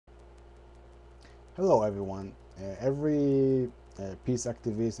Hello everyone. Every peace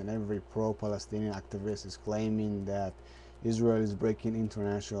activist and every pro-Palestinian activist is claiming that Israel is breaking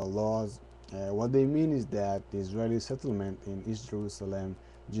international laws. What they mean is that the Israeli settlement in East Jerusalem,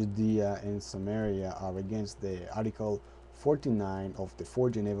 Judea and Samaria are against the Article 49 of the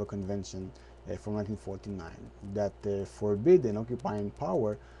Fourth Geneva Convention from 1949 that forbid an occupying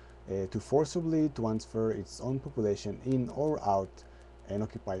power to forcibly transfer its own population in or out an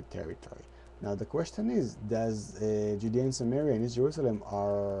occupied territory. Now the question is, does Judea and Samaria and East Jerusalem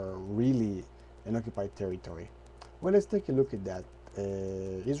are really an occupied territory? Well, let's take a look at that.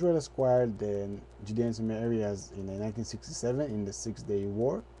 Israel acquired the Judea and Samaria areas in 1967 in the Six-Day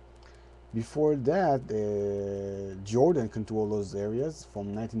War. Before that, Jordan controlled those areas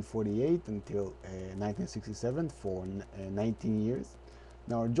from 1948 until 1967 for 19 years.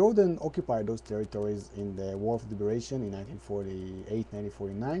 Now, Jordan occupied those territories in the War of Liberation in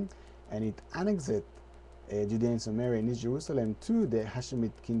 1948-1949, and it annexed Judea and Samaria and East Jerusalem to the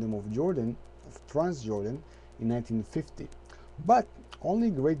Hashemite Kingdom of Jordan, of Transjordan, in 1950. But only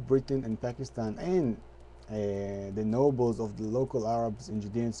Great Britain and Pakistan and the nobles of the local Arabs in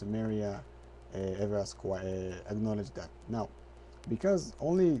Judea and Samaria ever acknowledged that. Now, because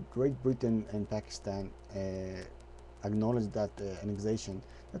only Great Britain and Pakistan acknowledged that annexation,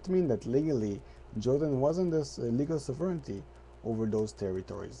 that means that legally Jordan wasn't this legal sovereignty over those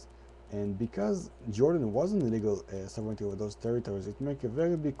territories. And because Jordan wasn't legal sovereignty over those territories, it makes a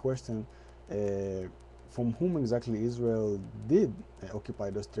very big question from whom exactly Israel did occupy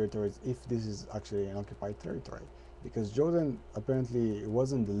those territories, if this is actually an occupied territory. Because Jordan apparently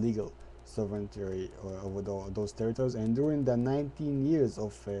wasn't the legal sovereignty over those territories, and during the 19 years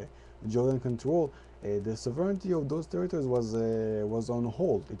of Jordan control, the sovereignty of those territories was on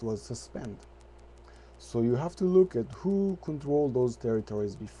hold. It was suspended. So you have to look at who controlled those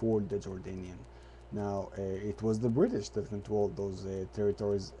territories before the Jordanian. Now, it was the British that controlled those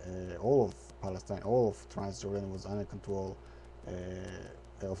territories. All of Palestine, all of Transjordan was under control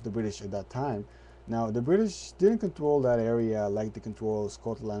of the British at that time. Now, the British didn't control that area like they control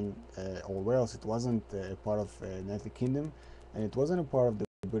Scotland or Wales. It wasn't a part of the United Kingdom, and it wasn't a part of the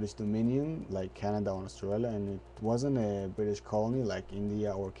British Dominion like Canada or Australia, and it wasn't a British colony like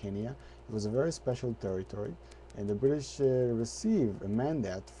India or Kenya. It was a very special territory, and the British received a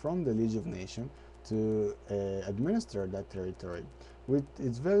mandate from the League of Nations to administer that territory with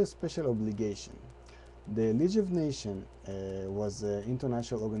its very special obligation. The League of Nations was an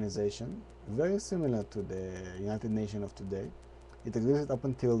international organization very similar to the United Nations of today. It existed up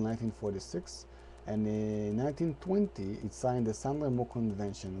until 1946, and in 1920 it signed the San Remo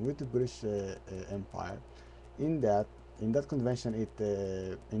Convention with the British Empire. In that in that convention,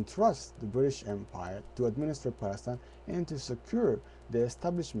 it entrusts the British Empire to administer Palestine and to secure the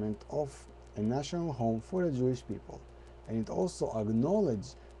establishment of a national home for the Jewish people. And it also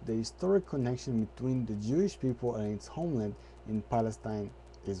acknowledged the historic connection between the Jewish people and its homeland in Palestine,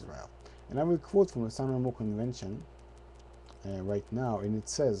 Israel. And I will quote from the San Remo Convention right now, and it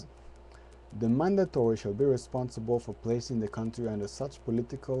says, the mandatory shall be responsible for placing the country under such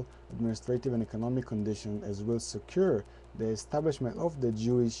political, administrative, and economic conditions as will secure the establishment of the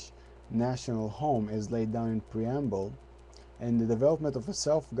Jewish national home as laid down in preamble, and the development of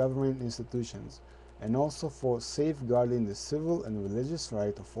self-governing institutions, and also for safeguarding the civil and religious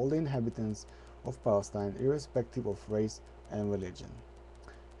right of all the inhabitants of Palestine, irrespective of race and religion.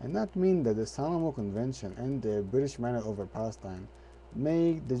 And that means that the San Remo Convention and the British mandate over Palestine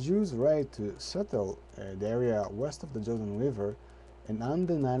make the Jews' right to settle the area west of the Jordan River an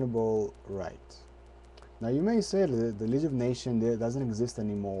undeniable right. Now you may say that the League of Nations doesn't exist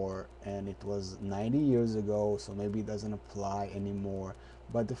anymore, and it was 90 years ago, so maybe it doesn't apply anymore.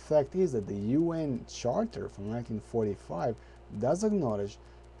 But the fact is that the UN Charter from 1945 does acknowledge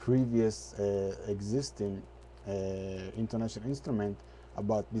previous existing international instrument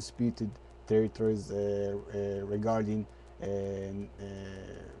about disputed territories regarding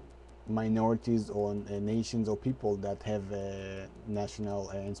minorities or nations or people that have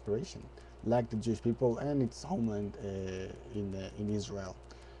national inspiration, like the Jewish people and its homeland in Israel.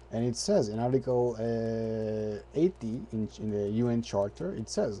 And it says in Article 80 in the UN Charter, it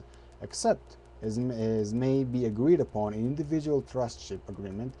says, except as may be agreed upon in individual trustship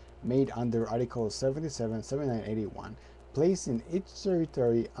agreement made under Article 77, 79, 81, placing each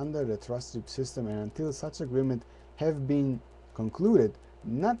territory under the trustship system, and until such agreement have been concluded,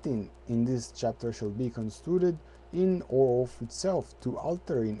 nothing in this chapter shall be construed in or of itself to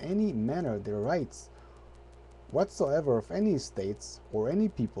alter in any manner the rights whatsoever of any states or any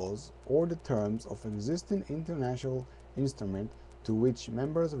peoples, or the terms of existing international instrument to which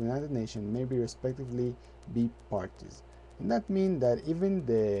members of the United Nations may be respectively be parties. And that means that even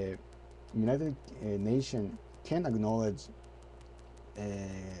the United Nations can acknowledge,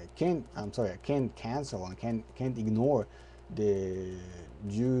 can cancel and can't ignore the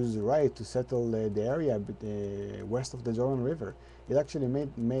Jews' right to settle the area west of the Jordan River. It actually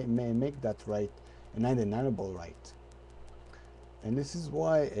may make that right an undeniable right. And this is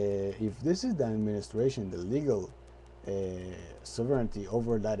why, if this is the administration, the legal uh, sovereignty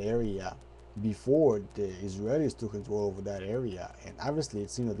over that area before the Israelis took control over that area, and obviously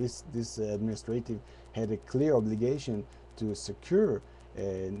it's this administrative had a clear obligation to secure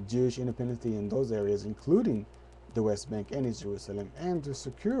Jewish independence in those areas, including the West Bank and East Jerusalem, and to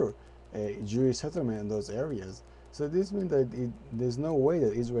secure Jewish settlement in those areas. So this means that there's no way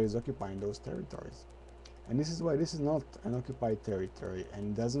that Israel is occupying those territories. And this is why this is not an occupied territory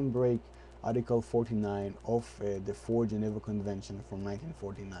and doesn't break Article 49 of the Four Geneva Convention from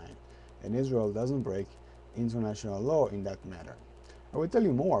 1949. And Israel doesn't break international law in that matter. I will tell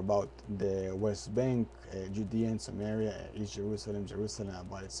you more about the West Bank, Judea and Samaria, East Jerusalem,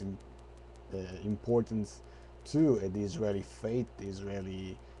 about its importance to the Israeli faith, the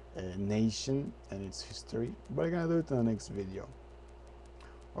Israeli nation, and its history. But I'm gonna do it in the next video.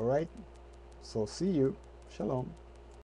 Alright? So see you. Shalom.